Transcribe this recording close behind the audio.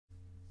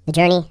The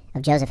Journey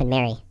of Joseph and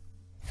Mary,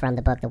 from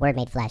the book The Word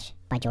Made Flesh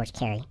by George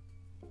Carey.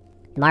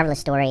 The marvelous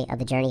story of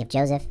the journey of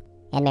Joseph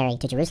and Mary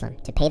to Jerusalem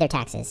to pay their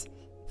taxes,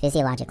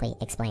 physiologically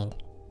explained.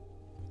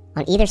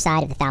 On either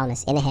side of the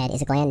thalamus in the head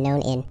is a gland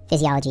known in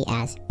physiology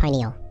as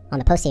pineal on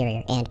the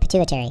posterior and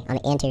pituitary on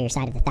the anterior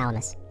side of the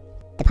thalamus.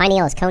 The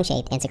pineal is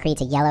cone-shaped and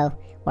secretes a yellow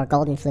or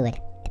golden fluid.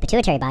 The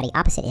pituitary body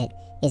opposite it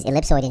is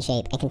ellipsoid in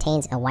shape and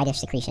contains a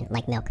whitish secretion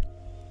like milk.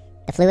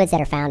 The fluids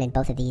that are found in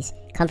both of these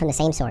come from the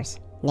same source,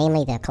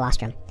 namely the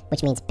colostrum,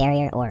 which means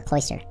barrier or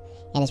cloister,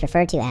 and is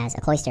referred to as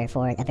a cloister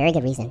for a very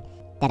good reason,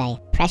 that a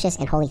precious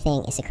and holy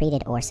thing is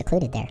secreted or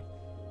secluded there.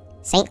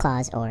 Saint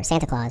Claus or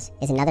Santa Claus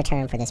is another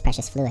term for this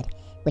precious fluid,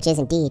 which is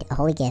indeed a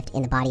holy gift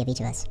in the body of each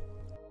of us.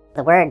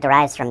 The word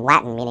derives from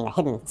Latin meaning a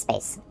hidden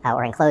space,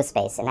 or enclosed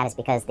space, and that is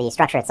because the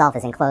structure itself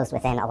is enclosed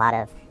within a lot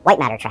of white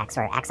matter tracts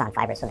or axon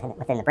fibers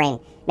within the brain,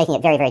 making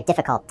it very, very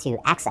difficult to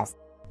access.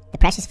 The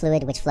precious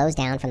fluid which flows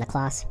down from the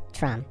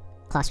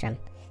colostrum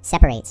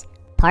separates,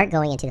 part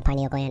going into the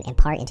pineal gland and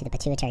part into the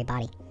pituitary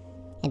body.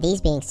 And these,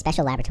 being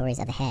special laboratories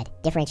of the head,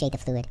 differentiate the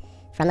fluid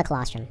from the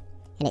colostrum,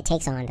 and it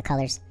takes on the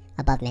colors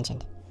above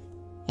mentioned.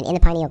 And in the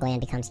pineal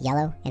gland becomes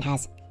yellow and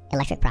has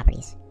electric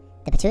properties.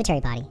 The pituitary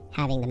body,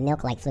 having the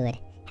milk-like fluid,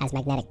 has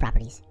magnetic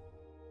properties.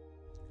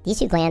 These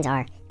two glands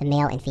are the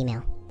male and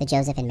female, the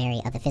Joseph and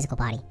Mary of the physical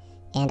body,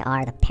 and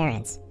are the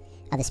parents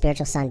of the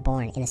spiritual son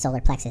born in the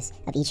solar plexus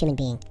of each human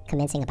being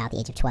commencing about the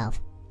age of 12.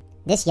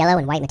 This yellow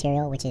and white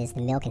material, which is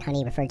the milk and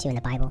honey referred to in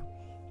the Bible,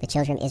 the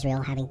children of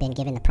Israel having been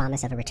given the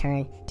promise of a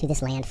return to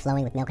this land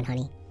flowing with milk and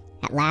honey,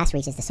 at last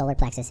reaches the solar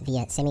plexus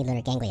via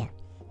semilunar ganglia,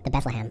 the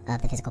Bethlehem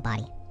of the physical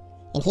body.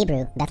 In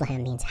Hebrew,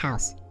 Bethlehem means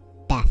house,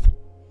 Beth,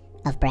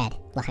 of bread,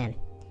 Lahem.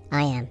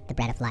 I am the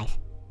bread of life.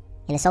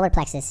 In the solar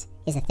plexus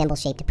is a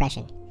thimble-shaped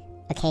depression,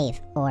 a cave,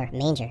 or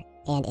manger,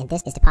 and in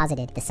this is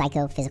deposited the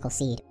psychophysical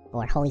seed,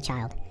 or holy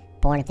child,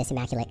 born of this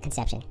immaculate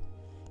conception.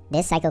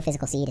 This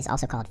psychophysical seed is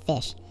also called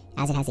fish,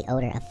 as it has the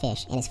odor of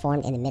fish, and is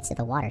formed in the midst of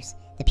the waters,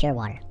 the pure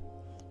water.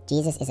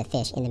 Jesus is a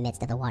fish in the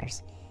midst of the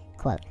waters.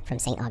 Quote from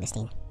St.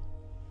 Augustine.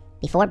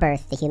 Before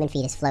birth, the human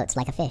fetus floats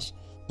like a fish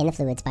in the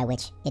fluids by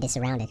which it is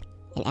surrounded,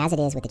 and as it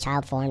is with the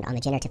child formed on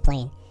the generative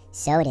plane,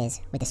 so it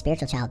is with the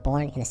spiritual child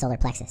born in the solar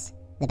plexus,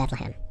 the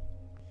Bethlehem.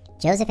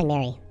 Joseph and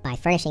Mary, by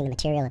furnishing the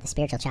material of the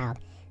spiritual child,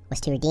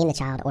 was to redeem the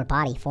child or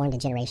body formed in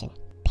generation,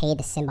 paid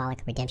the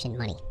symbolic redemption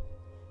money.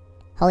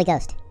 Holy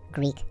Ghost,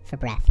 Greek for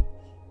breath.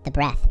 The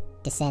breath,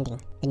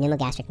 descending the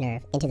pneumogastric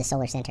nerve into the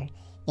solar center,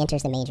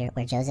 enters the manger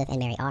where Joseph and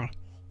Mary are,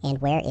 and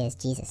where is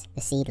Jesus,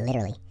 the seed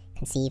literally,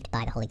 conceived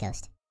by the Holy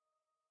Ghost.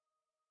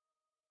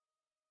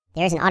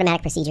 There is an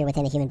automatic procedure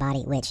within the human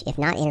body which, if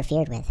not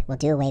interfered with, will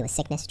do away with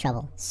sickness,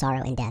 trouble,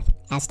 sorrow, and death,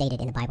 as stated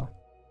in the Bible.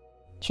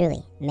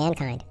 Truly,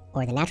 mankind,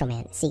 or the natural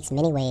man, seeks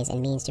many ways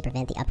and means to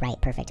prevent the upright,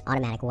 perfect,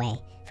 automatic way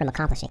from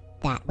accomplishing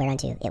that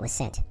whereunto it was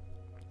sent.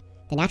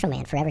 The natural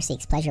man forever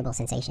seeks pleasurable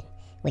sensation,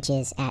 which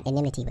is at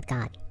enmity with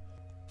God.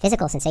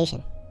 Physical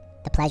sensation,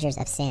 the pleasures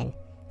of sin,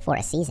 for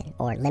a season,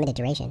 or limited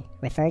duration,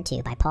 referred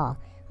to by Paul,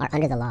 are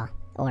under the law,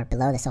 or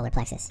below the solar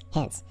plexus.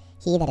 Hence,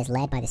 he that is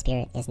led by the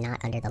Spirit is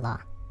not under the law.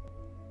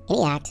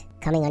 Any act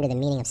coming under the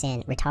meaning of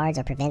sin retards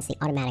or prevents the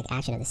automatic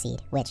action of the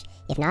seed, which,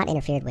 if not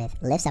interfered with,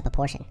 lifts up a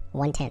portion,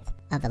 1/10,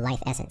 of the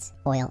life essence,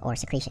 oil or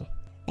secretion,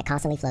 that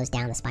constantly flows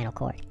down the spinal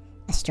cord,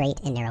 a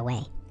straight and narrow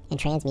way, and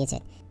transmutes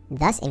it,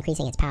 thus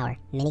increasing its power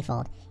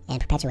manyfold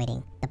and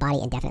perpetuating the body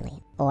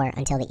indefinitely, or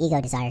until the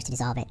ego desires to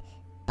dissolve it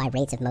by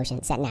rates of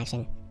motion set in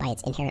action by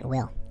its inherent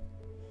will.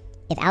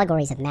 If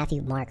allegories of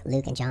Matthew, Mark,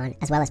 Luke, and John,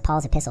 as well as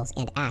Paul's epistles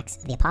and Acts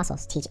of the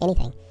Apostles, teach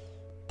anything,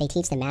 they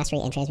teach the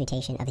mastery and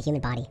transmutation of the human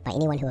body by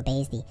anyone who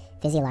obeys the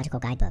physiological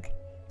guidebook,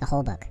 the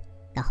whole book,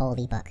 the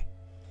holy book.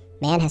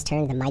 Man has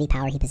turned the mighty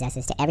power he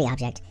possesses to every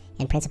object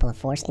and principle of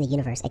force in the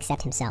universe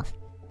except himself,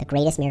 the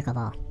greatest miracle of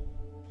all.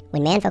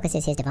 When man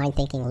focuses his divine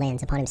thinking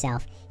lens upon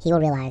himself, he will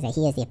realize that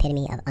he is the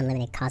epitome of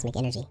unlimited cosmic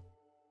energy.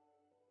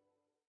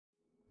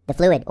 The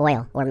fluid,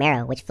 oil, or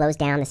marrow which flows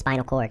down the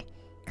spinal cord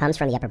comes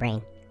from the upper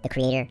brain, the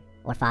Creator,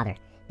 or Father,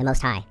 the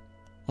Most High,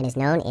 and is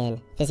known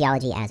in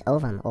physiology as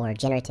ovum or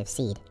generative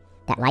seed,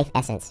 that life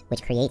essence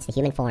which creates the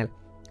human form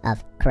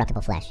of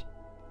corruptible flesh.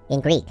 In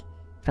Greek,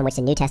 from which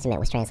the New Testament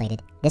was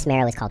translated, this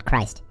marrow is called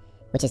Christ,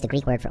 which is the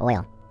Greek word for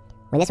oil.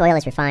 When this oil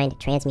is refined,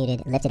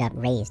 transmuted, lifted up,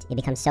 raised, it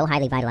becomes so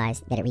highly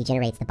vitalized that it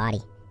regenerates the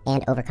body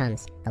and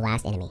overcomes the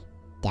last enemy,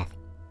 death.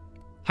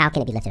 How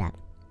can it be lifted up?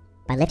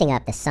 By lifting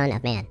up the Son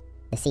of Man,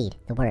 the seed,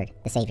 the Word,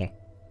 the Savior.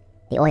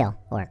 The oil,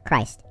 or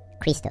Christ,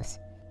 Christos,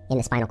 in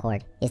the spinal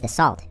cord, is the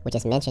salt which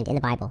is mentioned in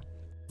the Bible.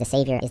 The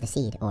Savior is the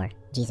seed, or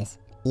Jesus,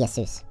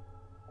 Jesus.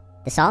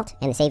 The salt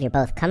and the Savior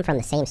both come from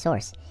the same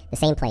source, the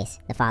same place,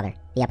 the Father,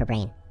 the upper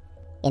brain.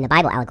 In the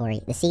Bible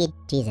allegory, the seed,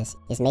 Jesus,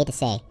 is made to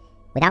say,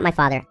 "Without my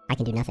Father, I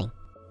can do nothing."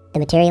 The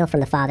material from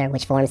the Father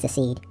which forms the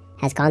seed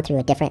has gone through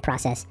a different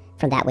process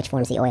from that which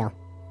forms the oil.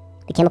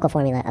 The chemical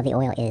formula of the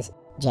oil is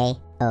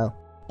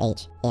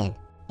JOHN,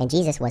 and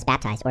Jesus was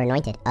baptized or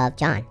anointed of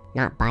John,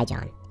 not by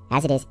John,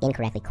 as it is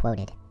incorrectly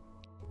quoted.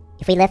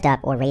 If we lift up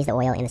or raise the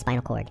oil in the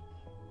spinal cord,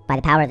 by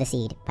the power of the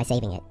seed, by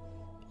saving it,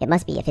 It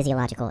must be a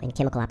physiological and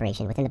chemical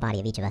operation within the body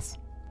of each of us.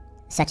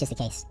 Such is the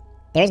case.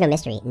 There is no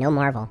mystery, no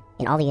marvel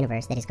in all the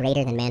universe that is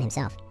greater than man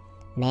himself.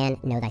 Man,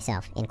 know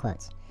thyself, in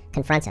quotes,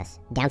 confronts us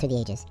down through the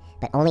ages,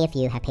 but only a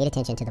few have paid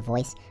attention to the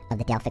voice of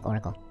the Delphic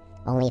oracle.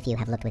 Only a few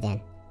have looked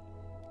within.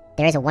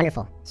 There is a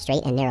wonderful,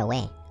 straight and narrow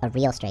way, a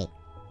real straight,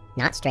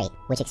 not straight,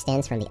 which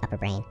extends from the upper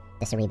brain,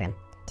 the cerebrum,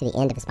 to the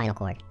end of the spinal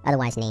cord,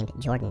 otherwise named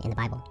Jordan in the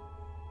Bible.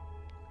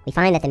 We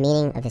find that the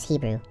meaning of this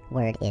Hebrew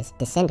word is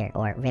descender,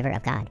 or river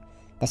of God.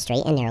 The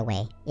straight and narrow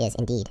way is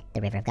indeed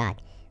the river of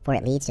God, for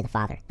it leads to the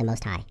Father, the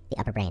Most High, the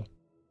upper brain.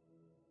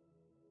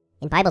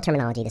 In Bible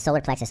terminology, the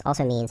solar plexus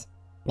also means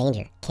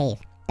manger, cave,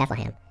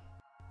 Bethlehem,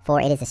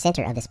 for it is the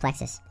center of this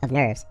plexus of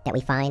nerves that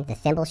we find the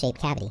thimble-shaped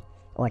cavity,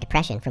 or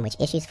depression from which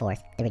issues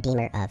forth the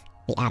Redeemer of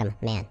the Adam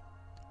man.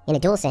 In a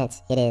dual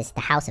sense, it is the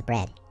house of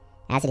bread,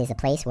 as it is the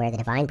place where the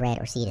divine bread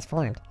or seed is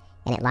formed,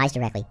 and it lies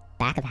directly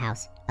back of the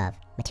house of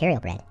material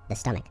bread, the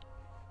stomach.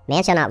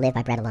 Man shall not live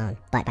by bread alone,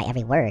 but by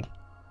every word,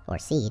 or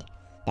seed,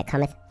 that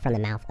cometh from the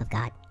mouth of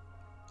God.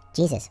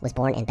 Jesus was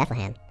born in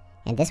Bethlehem,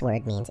 and this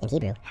word means in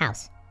Hebrew,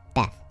 house,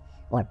 Beth,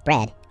 or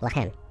bread,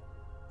 Lahem.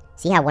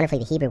 See how wonderfully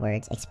the Hebrew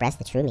words express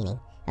the true meaning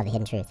of the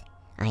hidden truth.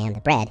 I am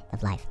the bread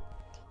of life.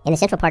 In the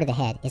central part of the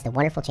head is the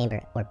wonderful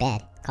chamber, or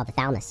bed, called the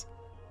thalamus.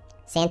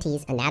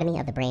 Santee's Anatomy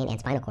of the Brain and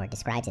Spinal Cord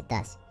describes it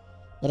thus.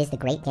 It is the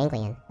great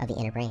ganglion of the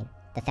inner brain.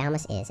 The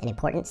thalamus is an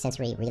important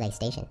sensory relay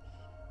station.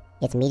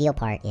 Its medial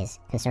part is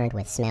concerned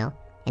with smell,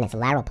 and its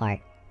lateral part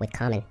with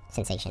common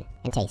sensation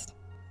and taste.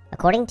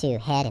 According to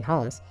Head and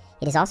Holmes,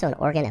 it is also an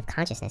organ of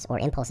consciousness or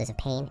impulses of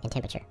pain and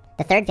temperature.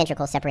 The third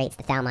ventricle separates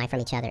the thalami from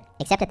each other,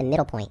 except at the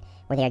middle point,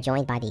 where they are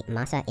joined by the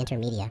massa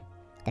intermedia.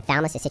 The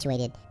thalamus is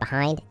situated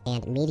behind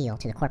and medial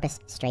to the corpus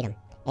stratum,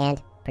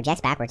 and projects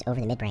backwards over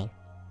the midbrain.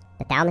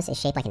 The thalamus is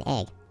shaped like an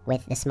egg,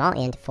 with the small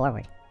end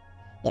forward.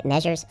 It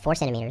measures 4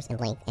 centimeters in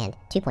length and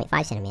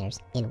 2.5 centimeters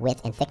in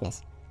width and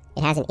thickness.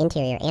 It has an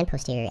interior and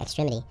posterior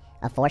extremity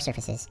of 4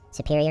 surfaces,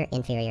 superior,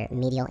 inferior,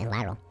 medial, and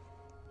lateral.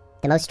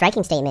 The most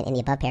striking statement in the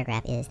above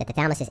paragraph is that the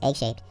thalamus is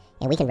egg-shaped,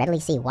 and we can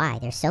readily see why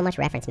there's so much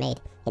reference made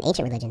in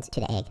ancient religions to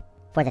the egg.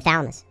 For the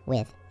thalamus,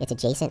 with its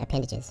adjacent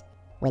appendages,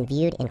 when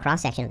viewed in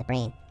cross-section of the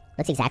brain,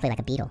 looks exactly like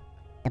a beetle,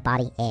 the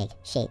body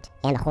egg-shaped,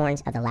 and the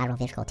horns of the lateral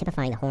ventricle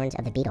typifying the horns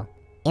of the beetle.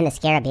 In the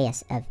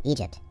Scarabaeus of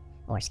Egypt,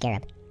 or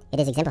scarab, it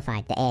is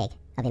exemplified the egg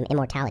of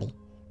immortality,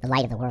 the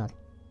light of the world.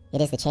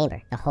 It is the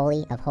chamber, the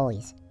holy of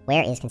holies,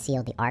 where is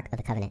concealed the Ark of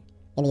the Covenant.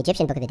 In the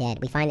Egyptian Book of the Dead,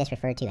 we find this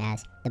referred to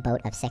as the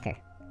boat of Seker.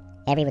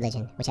 Every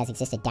religion, which has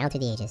existed down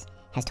through the ages,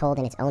 has told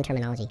in its own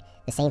terminology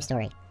the same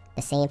story,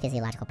 the same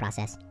physiological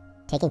process,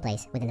 taking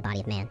place within the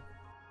body of man.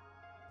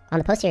 On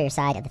the posterior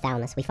side of the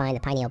thalamus, we find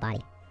the pineal body.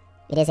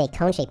 It is a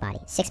cone-shaped body,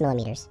 6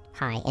 millimeters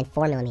high and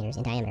 4 millimeters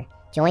in diameter,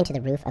 joined to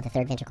the roof of the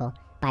third ventricle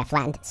by a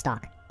flattened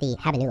stalk, the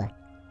habenula.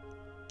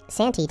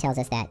 Santee tells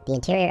us that the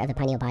interior of the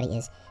pineal body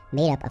is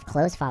made up of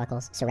closed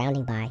follicles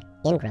surrounding by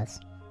ingrowths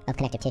of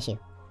connective tissue.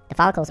 The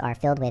follicles are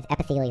filled with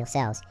epithelial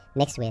cells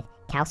mixed with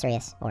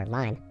calcareous or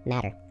lime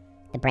matter,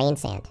 the brain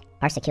sand,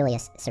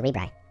 arsiculeus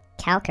cerebri.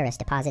 Calcareous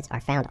deposits are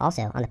found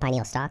also on the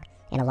pineal stalk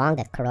and along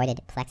the choroidal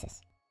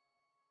plexus.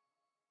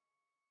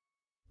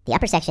 The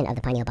upper section of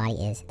the pineal body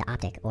is the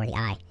optic, or the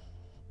eye,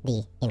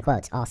 the, in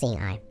quotes, all-seeing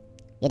eye.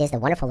 It is the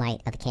wonderful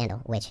light of the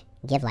candle, which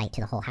give light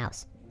to the whole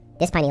house.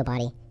 This pineal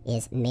body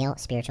is male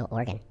spiritual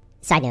organ.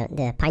 Side note,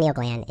 the pineal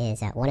gland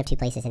is one of 2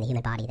 places in the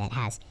human body that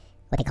has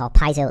what they call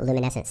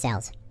piezoluminescent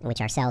cells, which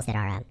are cells that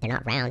are, they're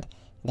not round,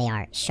 they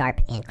are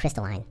sharp and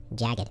crystalline,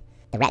 jagged.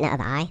 The retina of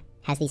the eye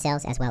has these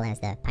cells, as well as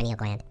the pineal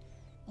gland.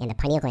 And the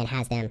pineal gland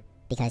has them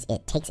because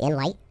it takes in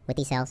light with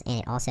these cells, and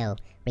it also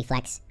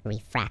reflects,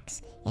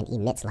 refracts, and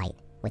emits light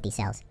with these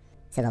cells.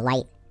 So the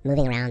light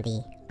moving around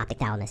the optic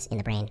thalamus in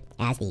the brain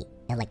as the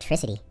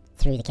electricity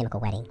through the chemical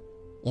wetting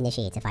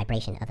initiates a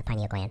vibration of the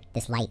pineal gland.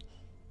 This light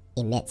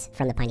emits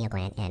from the pineal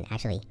gland, and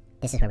actually,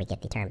 this is where we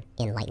get the term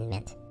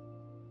enlightenment.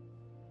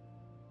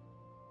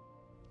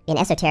 In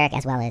esoteric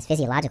as well as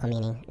physiological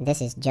meaning,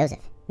 this is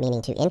Joseph,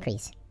 meaning to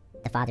increase,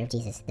 the father of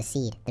Jesus, the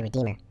seed, the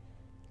Redeemer.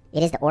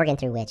 It is the organ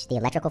through which the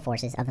electrical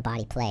forces of the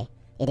body play.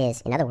 It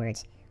is, in other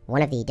words,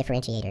 one of the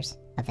differentiators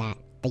of that,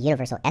 the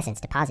universal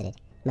essence deposited,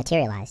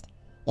 materialized,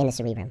 in the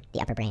cerebrum,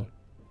 the upper brain.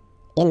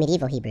 In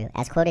medieval Hebrew,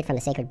 as quoted from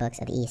the sacred books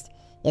of the East,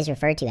 is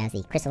referred to as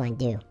the crystalline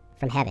dew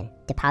from heaven,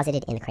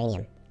 deposited in the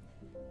cranium.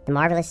 The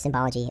marvelous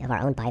symbology of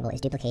our own Bible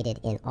is duplicated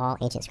in all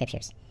ancient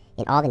scriptures,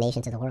 in all the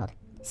nations of the world.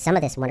 Some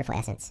of this wonderful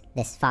essence,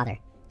 this Father,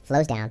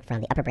 flows down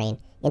from the upper brain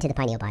into the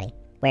pineal body,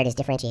 where it is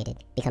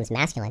differentiated, becomes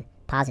masculine,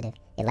 positive,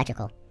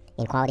 electrical,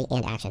 in quality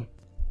and action.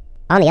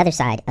 On the other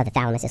side of the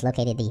thalamus is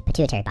located the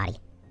pituitary body,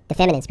 the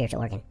feminine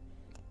spiritual organ.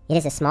 It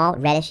is a small,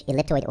 reddish,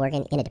 elliptoid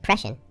organ in a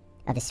depression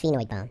of the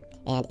sphenoid bone,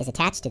 and is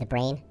attached to the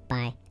brain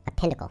by a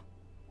pedicle.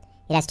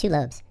 It has 2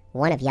 lobes,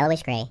 one of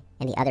yellowish gray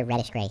and the other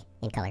reddish gray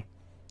in color.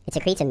 It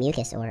secretes a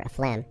mucus or a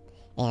phlegm,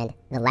 and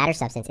the latter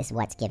substance is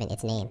what's given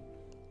its name.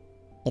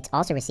 It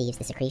also receives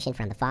the secretion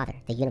from the Father,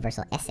 the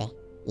universal esse,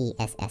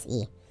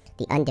 E-S-S-E,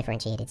 the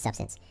undifferentiated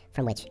substance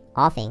from which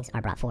all things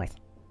are brought forth.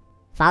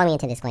 Following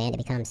into this gland, it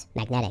becomes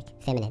magnetic,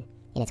 feminine,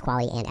 in its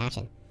quality and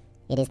action.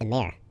 It is the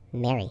mare,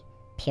 Mary,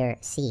 pure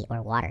sea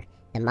or water,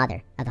 the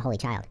mother of the Holy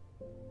Child.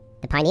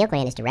 The pineal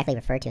gland is directly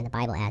referred to in the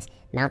Bible as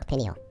Mount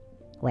Peniel,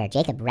 where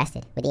Jacob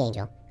rested with the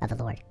angel of the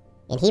Lord.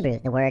 In Hebrew,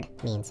 the word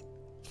means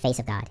face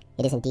of God.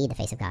 It is indeed the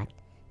face of God.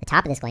 The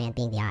top of this gland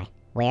being the eye.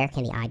 Where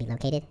can the eye be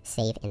located?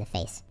 Save in the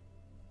face.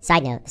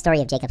 Side note, the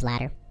story of Jacob's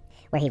ladder,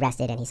 where he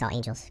rested and he saw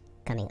angels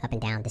coming up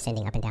and down,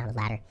 descending up and down the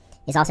ladder,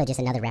 is also just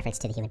another reference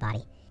to the human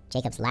body.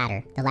 Jacob's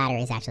ladder, the ladder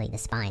is actually the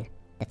spine,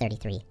 the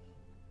 33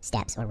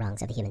 steps or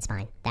rungs of the human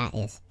spine. That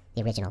is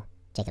the original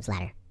Jacob's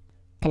ladder.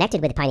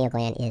 Connected with the pineal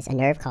gland is a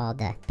nerve called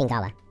the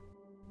pingala.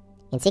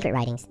 In secret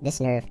writings,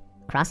 this nerve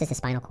crosses the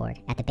spinal cord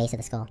at the base of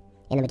the skull,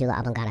 in the medulla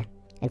oblongata,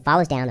 and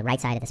follows down the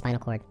right side of the spinal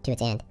cord to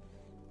its end.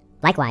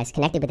 Likewise,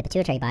 connected with the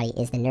pituitary body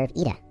is the nerve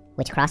ida,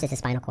 which crosses the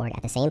spinal cord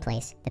at the same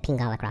place the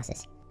pingala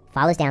crosses,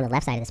 follows down the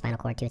left side of the spinal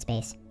cord to its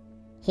base.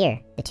 Here,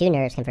 the two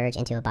nerves converge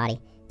into a body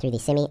through the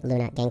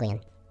semi-luna ganglion,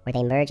 where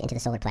they merge into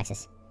the solar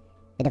plexus.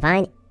 The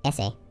divine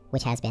esse,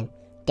 which has been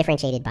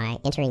differentiated by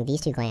entering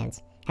these two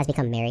glands, has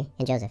become Mary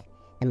and Joseph,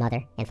 the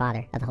mother and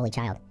father of the Holy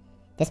Child.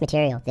 This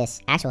material,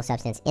 this actual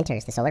substance,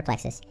 enters the solar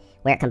plexus,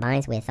 where it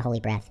combines with the holy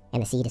breath,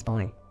 and the seed is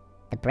born.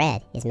 The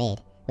bread is made,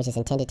 which is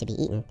intended to be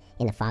eaten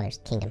in the Father's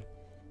kingdom.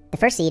 The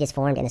first seed is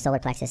formed in the solar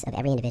plexus of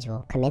every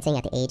individual, commencing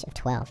at the age of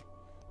 12,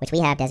 which we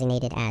have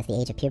designated as the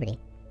age of puberty.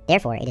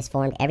 Therefore, it is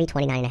formed every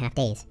 29.5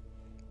 days.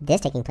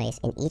 This taking place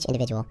in each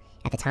individual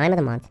at the time of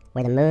the month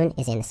where the moon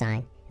is in the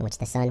sign in which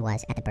the sun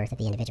was at the birth of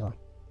the individual.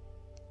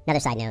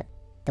 Another side note,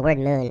 the word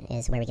moon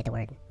is where we get the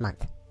word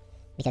month,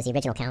 because the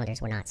original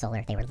calendars were not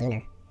solar, they were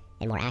lunar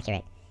and more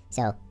accurate.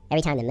 So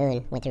every time the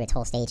moon went through its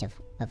whole stage of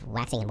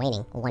waxing and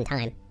waning one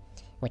time,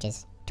 which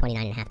is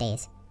 29.5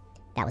 days,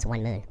 that was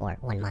one moon or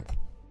 1 month.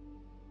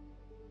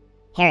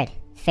 Herod,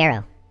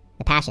 Pharaoh,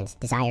 the passions,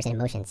 desires, and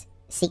emotions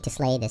seek to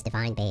slay this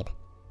divine babe.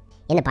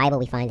 In the Bible,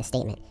 we find the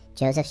statement,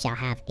 Joseph shall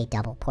have a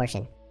double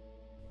portion.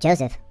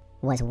 Joseph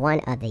was one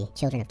of the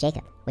children of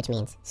Jacob, which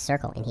means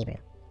circle in Hebrew.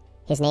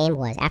 His name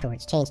was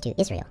afterwards changed to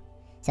Israel,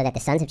 so that the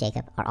sons of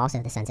Jacob are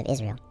also the sons of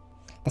Israel.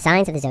 The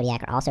signs of the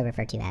zodiac are also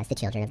referred to as the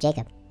children of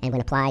Jacob, and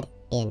when applied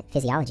in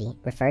physiology,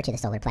 refer to the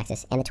solar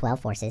plexus and the 12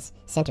 forces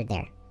centered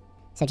there.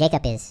 So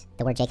Jacob is,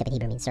 the word Jacob in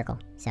Hebrew means circle,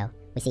 so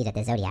we see that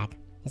the zodiac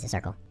is a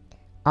circle.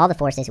 All the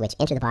forces which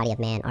enter the body of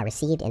man are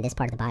received in this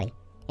part of the body,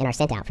 and are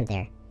sent out from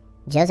there.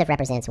 Joseph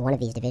represents one of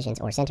these divisions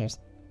or centers,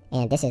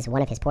 and this is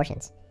one of his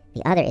portions.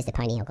 The other is the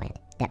pineal gland,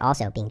 that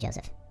also being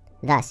Joseph.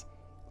 Thus,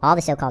 all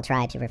the so-called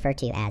tribes referred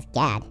to as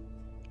Gad,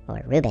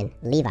 or Reuben,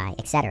 Levi,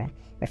 etc.,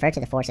 refer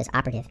to the forces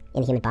operative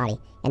in the human body,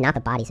 and not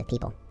the bodies of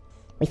people.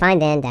 We find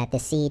then that the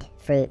seed,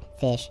 fruit,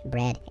 fish,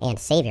 bread, and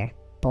savior,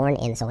 born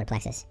in the solar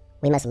plexus,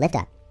 we must lift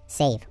up,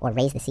 save, or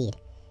raise the seed.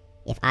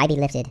 If I be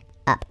lifted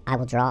up, I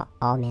will draw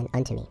all men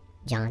unto me.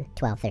 John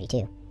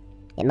 12:32.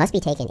 It must be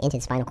taken into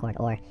the spinal cord,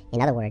 or,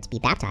 in other words, be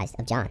baptized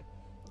of John.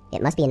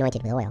 It must be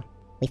anointed with oil.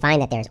 We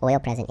find that there is oil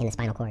present in the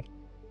spinal cord.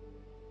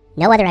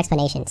 No other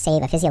explanation,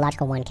 save a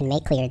physiological one, can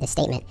make clear the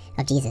statement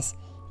of Jesus,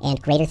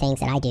 and greater things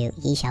that I do,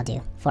 ye shall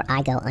do, for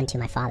I go unto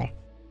my Father.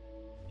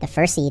 The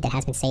first seed that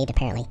has been saved,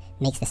 apparently,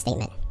 makes this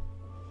statement.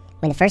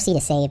 When the first seed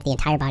is saved, the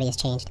entire body is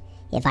changed.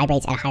 It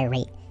vibrates at a higher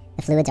rate.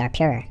 The fluids are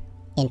purer.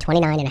 In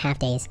 29.5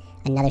 days,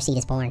 another seed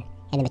is born,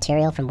 and the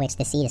material from which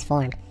the seed is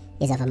formed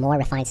is of a more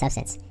refined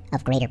substance,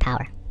 of greater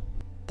power.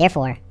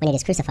 Therefore, when it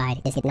is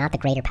crucified, is it not the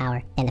greater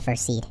power than the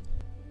first seed?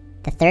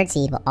 The third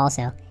seed will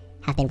also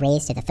have been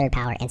raised to the third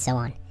power, and so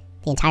on.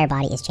 The entire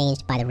body is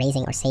changed by the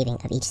raising or saving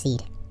of each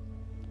seed.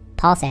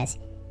 Paul says,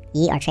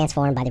 ye are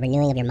transformed by the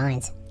renewing of your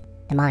minds.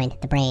 The mind,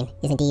 the brain,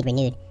 is indeed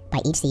renewed by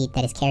each seed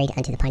that is carried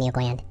unto the pineal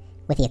gland,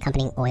 with the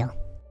accompanying oil.